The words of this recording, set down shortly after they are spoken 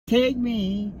Take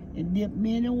me and dip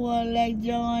me in the water like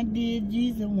John did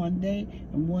Jesus one day.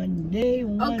 And one day.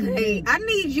 Okay, I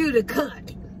need you to cut.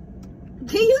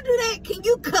 Can you do that? Can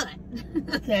you cut?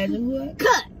 What?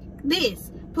 Cut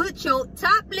this. Put your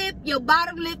top lip, your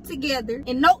bottom lip together.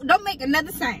 And no, don't make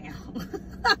another sound.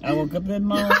 I woke up in the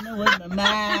morning with my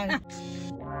mind.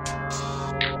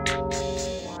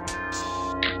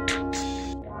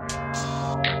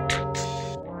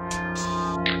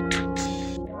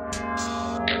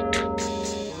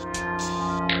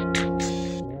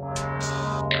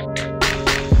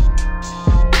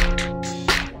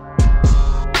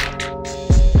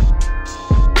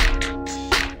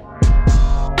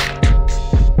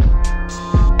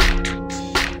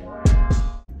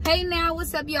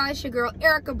 What's up, y'all? It's your girl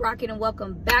Erica Brockett, and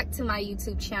welcome back to my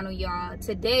YouTube channel, y'all.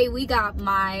 Today we got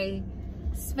my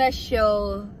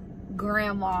special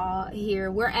grandma here.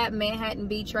 We're at Manhattan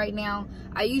Beach right now.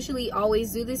 I usually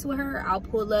always do this with her. I'll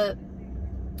pull up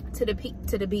to the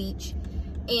beach,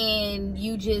 and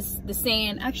the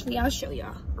sand. Actually, I'll show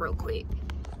y'all real quick.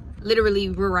 Literally,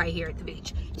 we're right here at the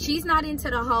beach. She's not into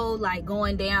the whole like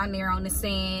going down there on the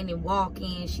sand and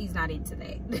walking. She's not into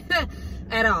that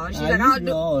at all. She's like, I'll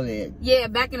do all that. Yeah,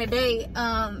 back in the day,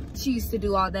 she used to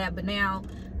do all that, but now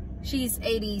she's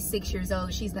 86 years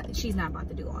old. She's not about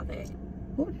to do all that.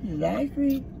 What is that, ice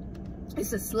cream?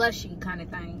 It's a slushy kind of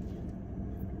thing.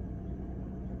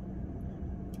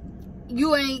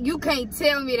 You can't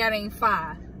tell me that ain't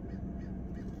fire.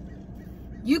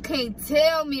 You can't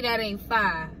tell me that ain't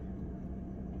fire.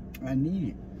 I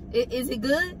need it. Is it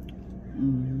good?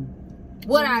 Mm-hmm.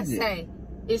 What I say?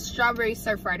 It's strawberry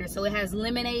surf rider. So it has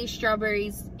lemonade,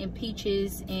 strawberries, and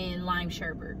peaches, and lime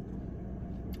sherbet.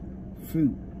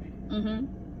 Fruit. Mm-hmm.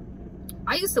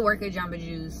 I used to work at Jamba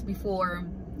Juice before.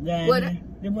 Then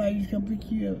why you come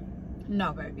pick you up?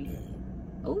 No, baby.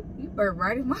 Oh, you burped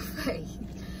right in my face.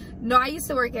 No, I used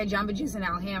to work at Jamba Juice in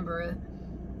Alhambra.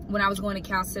 When I was going to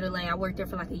Cal City, I worked there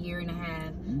for like a year and a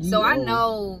half. So I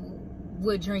know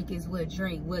what drink is what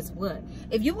drink, what's what.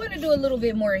 If you want to do a little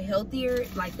bit more healthier,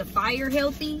 like the fire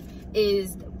healthy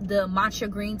is the matcha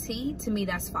green tea. To me,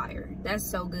 that's fire. That's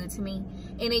so good to me.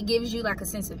 And it gives you like a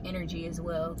sense of energy as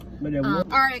well. All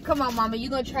right, come on, mama. You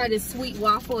gonna try this sweet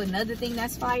waffle, another thing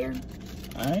that's fire?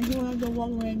 I ain't gonna have to walk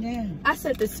right now. I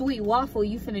said the sweet waffle,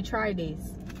 you finna try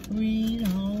this. Sweet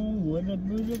home, what a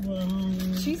beautiful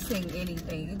home. She sing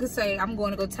anything. You could say, I'm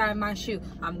going to go tie my shoe.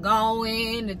 I'm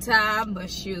going to tie my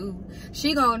shoe.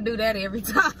 She gonna do that every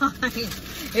time.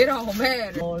 It don't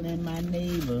matter. All in my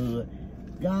neighborhood.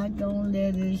 God gonna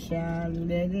let it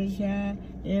shine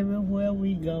everywhere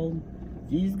we go.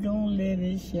 He's gonna let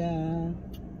it shine.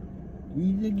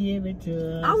 He's to give it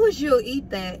to us. I wish you'll eat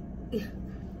that.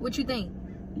 What you think?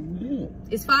 Yeah.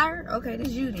 It's fire? Okay, this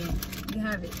you then. You can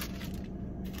have it.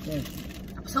 I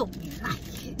was hoping you like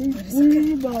it.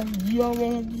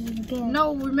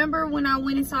 No, remember when I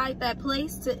went inside that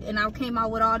place and I came out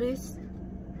with all this?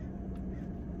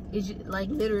 It's like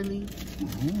literally.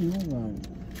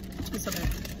 It's okay.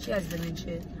 She has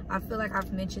dementia. I feel like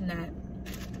I've mentioned that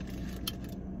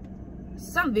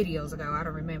some videos ago. I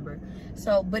don't remember.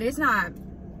 So, but it's not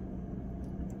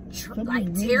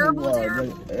like terrible.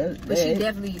 But she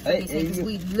definitely because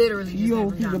we literally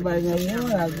just never done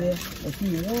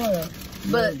water.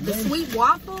 But the sweet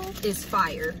waffle is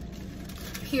fire.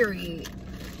 Period.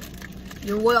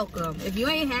 You're welcome. If you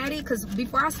ain't had it, because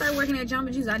before I started working at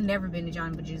Jamba Juice, I'd never been to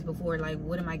Jamba Juice before. Like,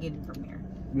 what am I getting from there?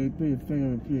 They put a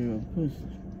finger on pussy.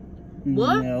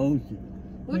 What?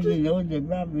 What you know the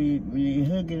probably when they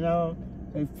hug it all,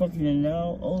 they fucking in the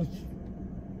ocean.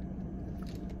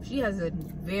 She has a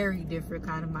very different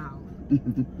kind of mouth.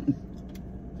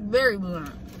 Very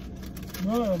blunt.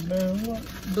 What?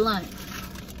 Blunt.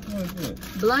 What is it?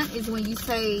 Blunt is when you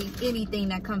say anything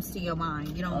that comes to your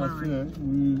mind. You don't mind.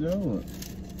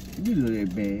 You know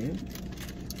that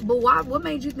bad. But why? What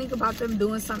made you think about them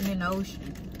doing something in the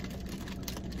ocean?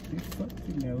 They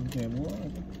fucking know that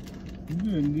water.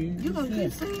 You gonna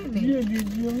keep saying it? You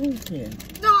did your own thing.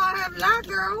 No, I have not,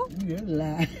 girl. You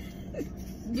lie.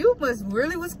 You must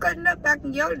really was cutting up back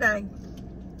in your day.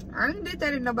 I ain't did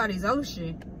that in nobody's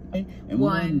ocean. And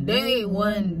one day,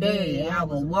 I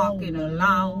was walking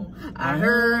along. I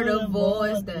heard a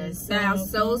voice that sounds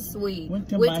so sweet.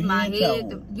 With my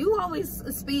head. You always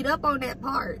speed up on that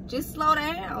part. Just slow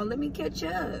down. Let me catch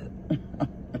up.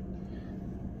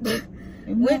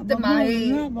 Went to my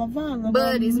head.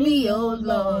 But it's me, oh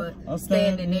Lord. I'm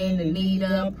standing in the need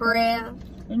of prayer.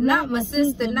 Not my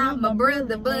sister, not my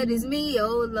brother, but it's me,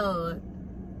 oh Lord.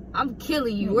 I'm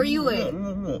killing you. Where you at?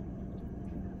 Look.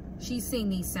 She sing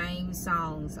these same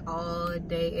songs all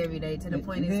day, every day, to the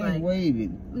point it's like,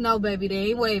 waving. No, baby,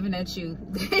 they ain't waving at you.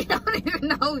 They don't even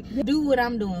know. Do what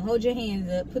I'm doing. Hold your hands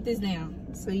up. Put this down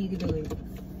so you can do it.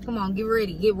 Come on, get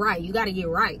ready. Get right. You got to get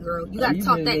right, girl. You got to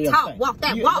talk that talk. Walk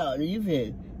that walk.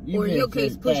 No, or in your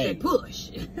case, push that push.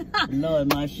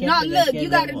 Lord, my shit. No, look, you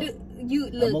got to do.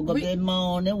 You look. I woke up this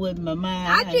morning with my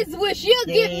mind. I just wish you'd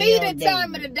give me the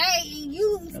time of the day and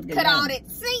you cut all that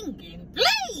singing,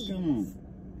 please.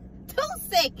 2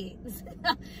 seconds.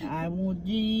 I want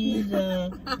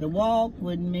Jesus to walk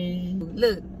with me.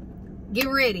 Look, get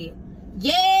ready.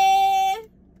 Yeah.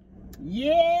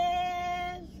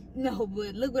 Yes. No,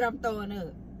 but look what I'm throwing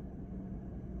up.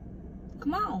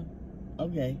 Come on.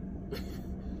 Okay.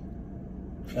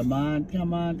 Come on,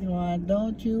 come on, come on.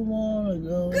 Don't you want to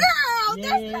go? Girl,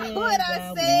 that's not what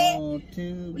I said.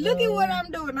 Look go. at what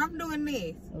I'm doing. I'm doing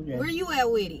this. Okay. Where you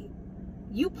at with it?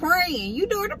 You praying. You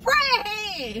doing the prayer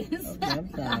hands. Okay, I'm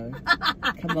sorry.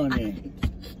 Come on in.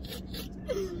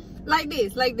 Like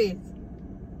this, like this.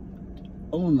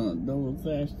 Uno, dos,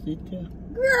 tres, cuatro.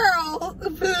 Girl,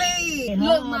 please. Hey,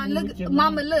 look,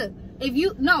 mama, look. If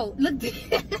you, no, look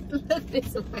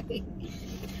this way.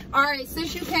 All right,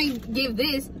 since you can't give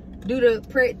this, do the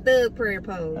thug prayer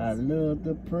pose. I love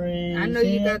the praise. I know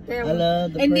you got that one. I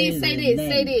love the and praise. And then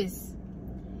say this.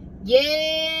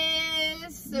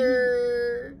 Yes,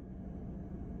 sir.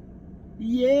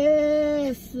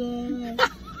 Yes, sir.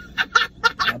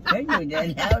 I figured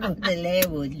that out of the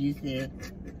language you said.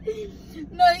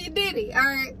 No, you did it. All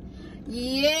right.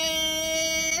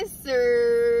 Yes,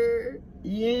 sir.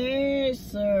 Yes,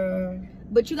 sir.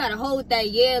 But you got to hold that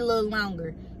yeah a little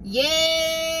longer.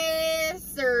 Yes,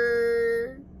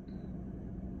 sir.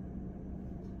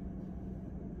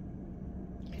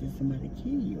 Did somebody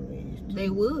kill your ass? Too? They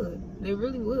would. They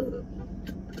really would.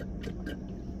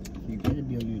 You better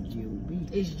be on your G.O.B.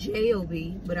 It's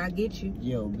J.O.B., but I get you.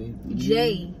 G.O.B.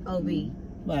 J.O.B.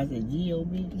 Why I said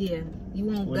G.O.B.? Yeah. You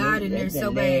want God in there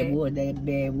so bad. That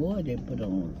bad word they put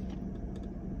on.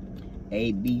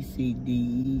 A, B, C, D,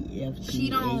 E, F, G,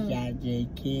 H, I, J,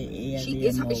 K, L,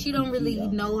 M, O, P, She don't really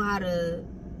know how to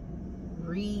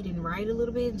read and write a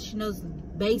little bit. She knows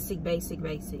basic.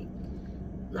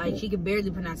 Like, she can barely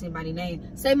pronounce anybody's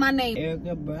name. Say my name.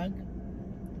 Erica Brock.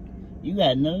 You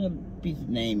got another piece of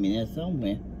name in there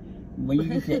somewhere. When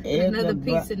you say Erica, another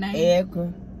piece of name.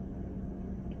 Erica,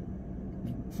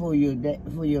 for your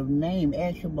name,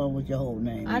 ask about what your whole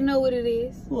name is. I know what it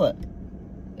is. What?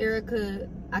 Erica.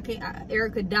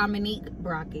 Erica Dominique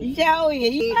Brockett. Oh,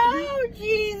 yeah. Oh,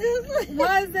 Jesus.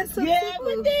 Why is that so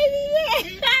simple?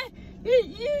 But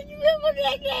you remember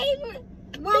that name?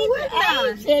 Why wouldn't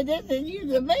I? Said that since you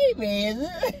was a baby, is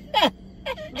it?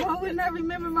 Why wouldn't I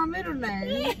remember my middle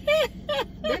name?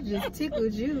 That just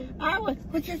tickled you.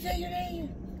 What you say your name?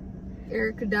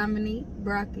 Erica Dominique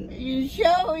Brockett. You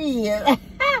sure is.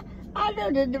 I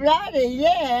know the lot is,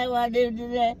 yeah. I did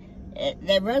that.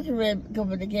 That restaurant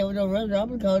company came with no restaurant. I'm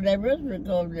gonna call that restaurant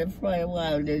called the Friday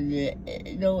Wild. You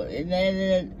know, and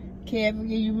that cafe,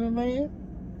 you remember that?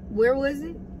 Where was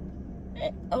it?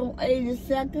 On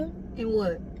 82nd. In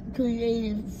what? Between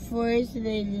 81st and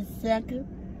 82nd.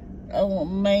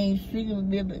 On Main Street, it would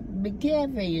be a big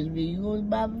cafe. Used to be. You go to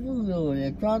buy food over there.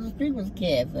 Across the street was a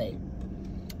cafe.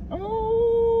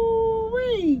 Oh,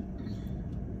 wait.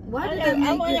 Why did that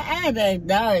make I had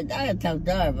to talk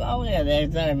to her. I only had to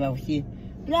ask her about shit.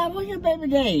 Now, what's your baby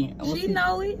name? She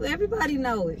know it. Everybody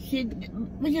know it.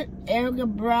 What's your Erica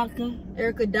Brocker?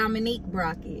 Erica Dominique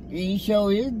Brockett. It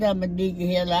sure is Dominique.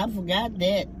 Hell, I forgot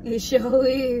that. It sure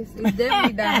is. It's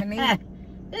definitely Dominique.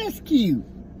 That's cute.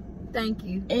 Thank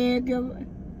you. Erica.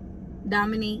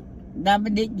 Dominique.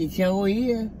 Dominique, it sure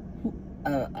is.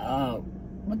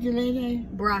 What's your name?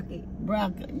 Brockett.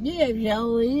 Brocker. Yeah, it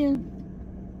sure is.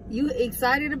 You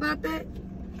excited about that?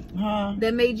 Huh?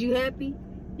 That made you happy?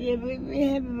 Yeah, we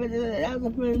happy, but that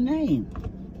was a pretty name.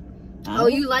 Oh,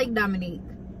 you like Dominique?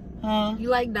 Huh? You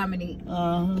like Dominique?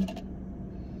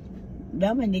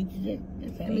 Dominique,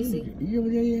 let me see. You over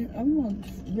there?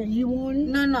 You want it?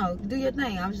 No. Do your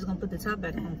thing. I was just gonna put the top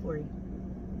back on for you.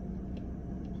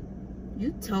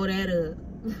 You tore that up.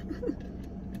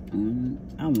 I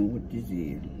don't know what this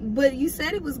is. But you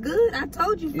said it was good. I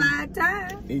told you 5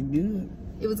 times. It's good.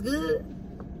 It was good.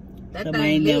 That Somebody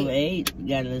thing never lit. ate.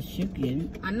 Got a little sugar in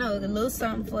it. I know, a little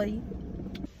something for you.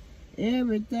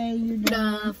 Everything you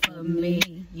Done for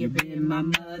me. You've been my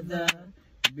mother.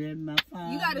 You've been my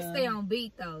father. You gotta stay on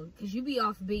beat though, cause you be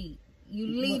off beat. You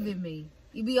leaving me.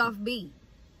 You be off beat.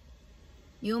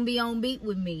 You don't be on beat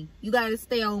with me. You gotta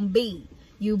stay on beat.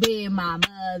 You been my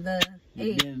mother.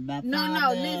 You been my No,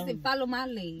 father. listen, follow my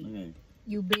lead. Okay.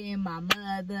 You been my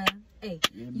mother. Hey,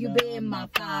 you been been my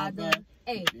father.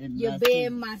 Hey, you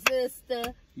been my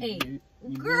sister. Hey,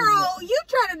 girl, you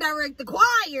trying to direct the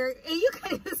choir and you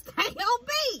can't even stay on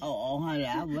beat. Oh, honey,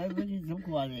 I was working some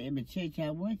choir in the church I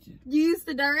went to. You used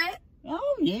to direct?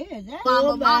 Oh, yeah. That's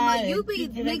Mama, you be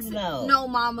mixing. No,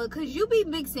 Mama, because you be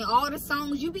mixing all the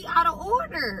songs. You be out of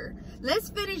order. Let's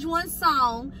finish one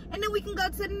song, and then we can go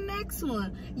to the next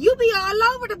one. You be all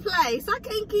over the place. I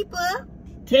can't keep up.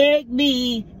 Take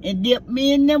me and dip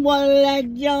me in the water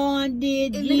like John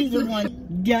did. Jesus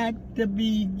one got to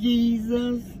be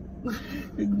Jesus.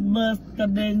 It must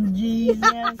have been Jesus.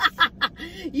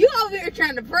 You over here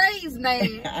trying to praise,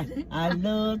 man. I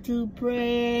love to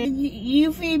pray.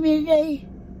 You feed me today?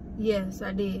 Yes,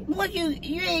 I did. What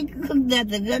you ain't cooked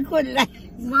nothing. Good quit like.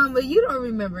 Mama, you don't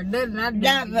remember nothing I did.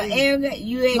 Not for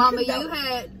you ain't Mama, cooked you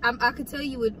had. I could tell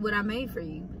you what I made for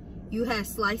you. You had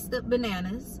sliced up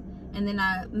bananas, and then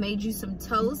I made you some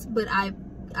toast. But I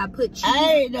put cheese.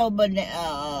 I ain't no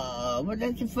what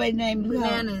that's your first name?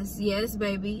 Bananas, yes,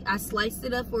 baby. I sliced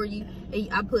it up for you.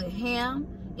 And I put ham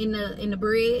in the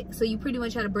bread, so you pretty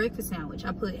much had a breakfast sandwich.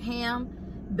 I put ham,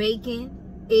 bacon,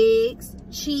 eggs,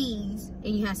 cheese,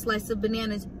 and you had sliced up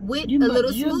bananas with a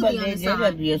little smoothie on the side.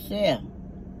 Up yourself.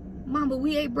 Mama,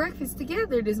 we ate breakfast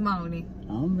together this morning.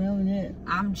 I don't remember that.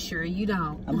 I'm sure you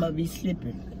don't. I'm gonna be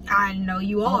slipping. I know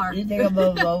you are. You think I'm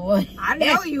on my way? I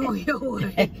know you on your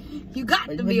way. You got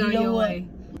to be on your way.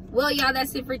 Well, y'all,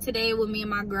 that's it for today with me and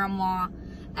my grandma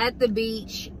at the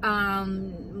beach.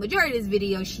 Majority of this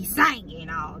video, she's singing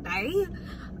all day.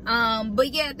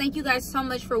 But yeah, thank you guys so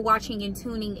much for watching and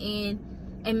tuning in.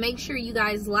 And make sure you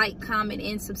guys like, comment,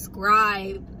 and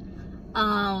subscribe.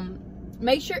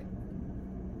 Make sure...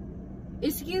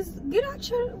 Get out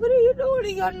your... What are you doing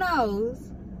in your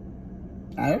nose?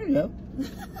 I don't know.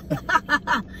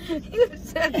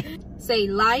 Say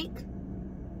like,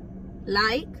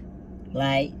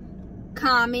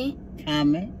 comment,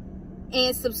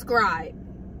 and subscribe.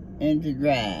 And to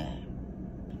drive.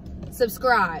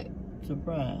 Subscribe. I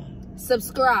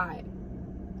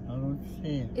don't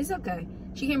say. It's okay.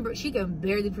 She can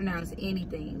barely pronounce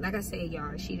anything. Like I said,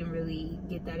 y'all, she didn't really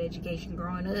get that education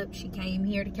growing up. She came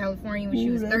here to California when she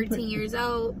was 13 years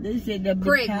old. They said the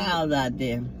big cows out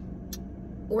there.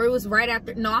 Or it was right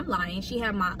after. No, I'm lying. She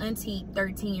had my auntie,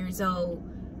 13 years old,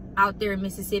 out there in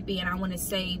Mississippi, and I want to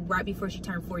say right before she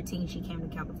turned 14, she came to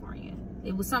California.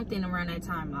 It was something around that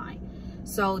timeline.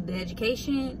 So the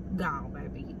education, gone,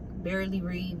 baby. Barely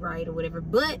read, write, or whatever.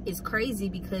 But it's crazy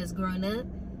because growing up,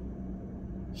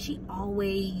 she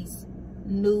always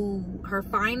knew her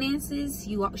finances.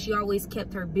 She always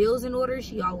kept her bills in order.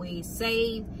 She always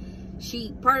saved.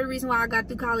 Part of the reason why I got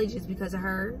through college is because of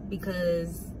her.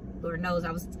 Because Lord knows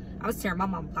I was tearing my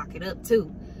mama's pocket up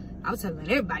too. I was telling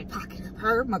everybody pocket up.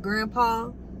 Her, my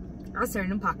grandpa. I was tearing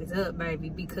them pockets up, baby,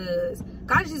 because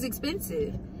college is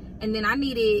expensive. And then I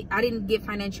didn't get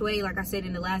financial aid, like I said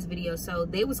in the last video. So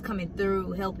they was coming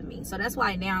through helping me. So that's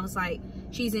why now it's like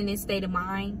she's in this state of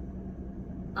mind.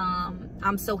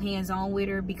 I'm so hands-on with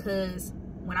her because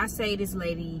when I say this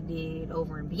lady did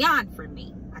over and beyond for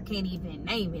me, I can't even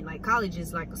name it. Like, college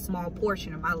is like a small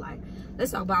portion of my life.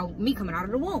 Let's talk about me coming out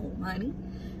of the womb, honey.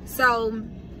 So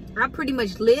I pretty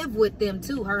much live with them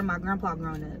too, her and my grandpa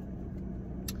growing up.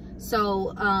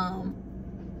 So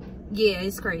yeah,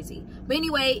 it's crazy. But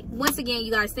anyway, once again,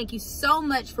 you guys, thank you so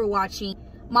much for watching.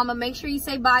 Mama, make sure you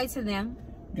say bye to them.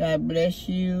 God bless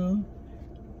you.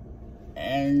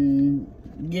 And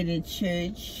get in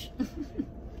church.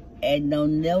 And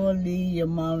don't never leave your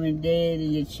mom and dad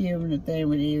and your children and thing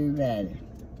with everybody.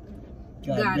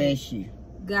 God bless you.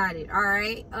 Got it. All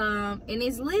right. And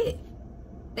it's lit.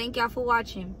 Thank y'all for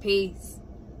watching. Peace.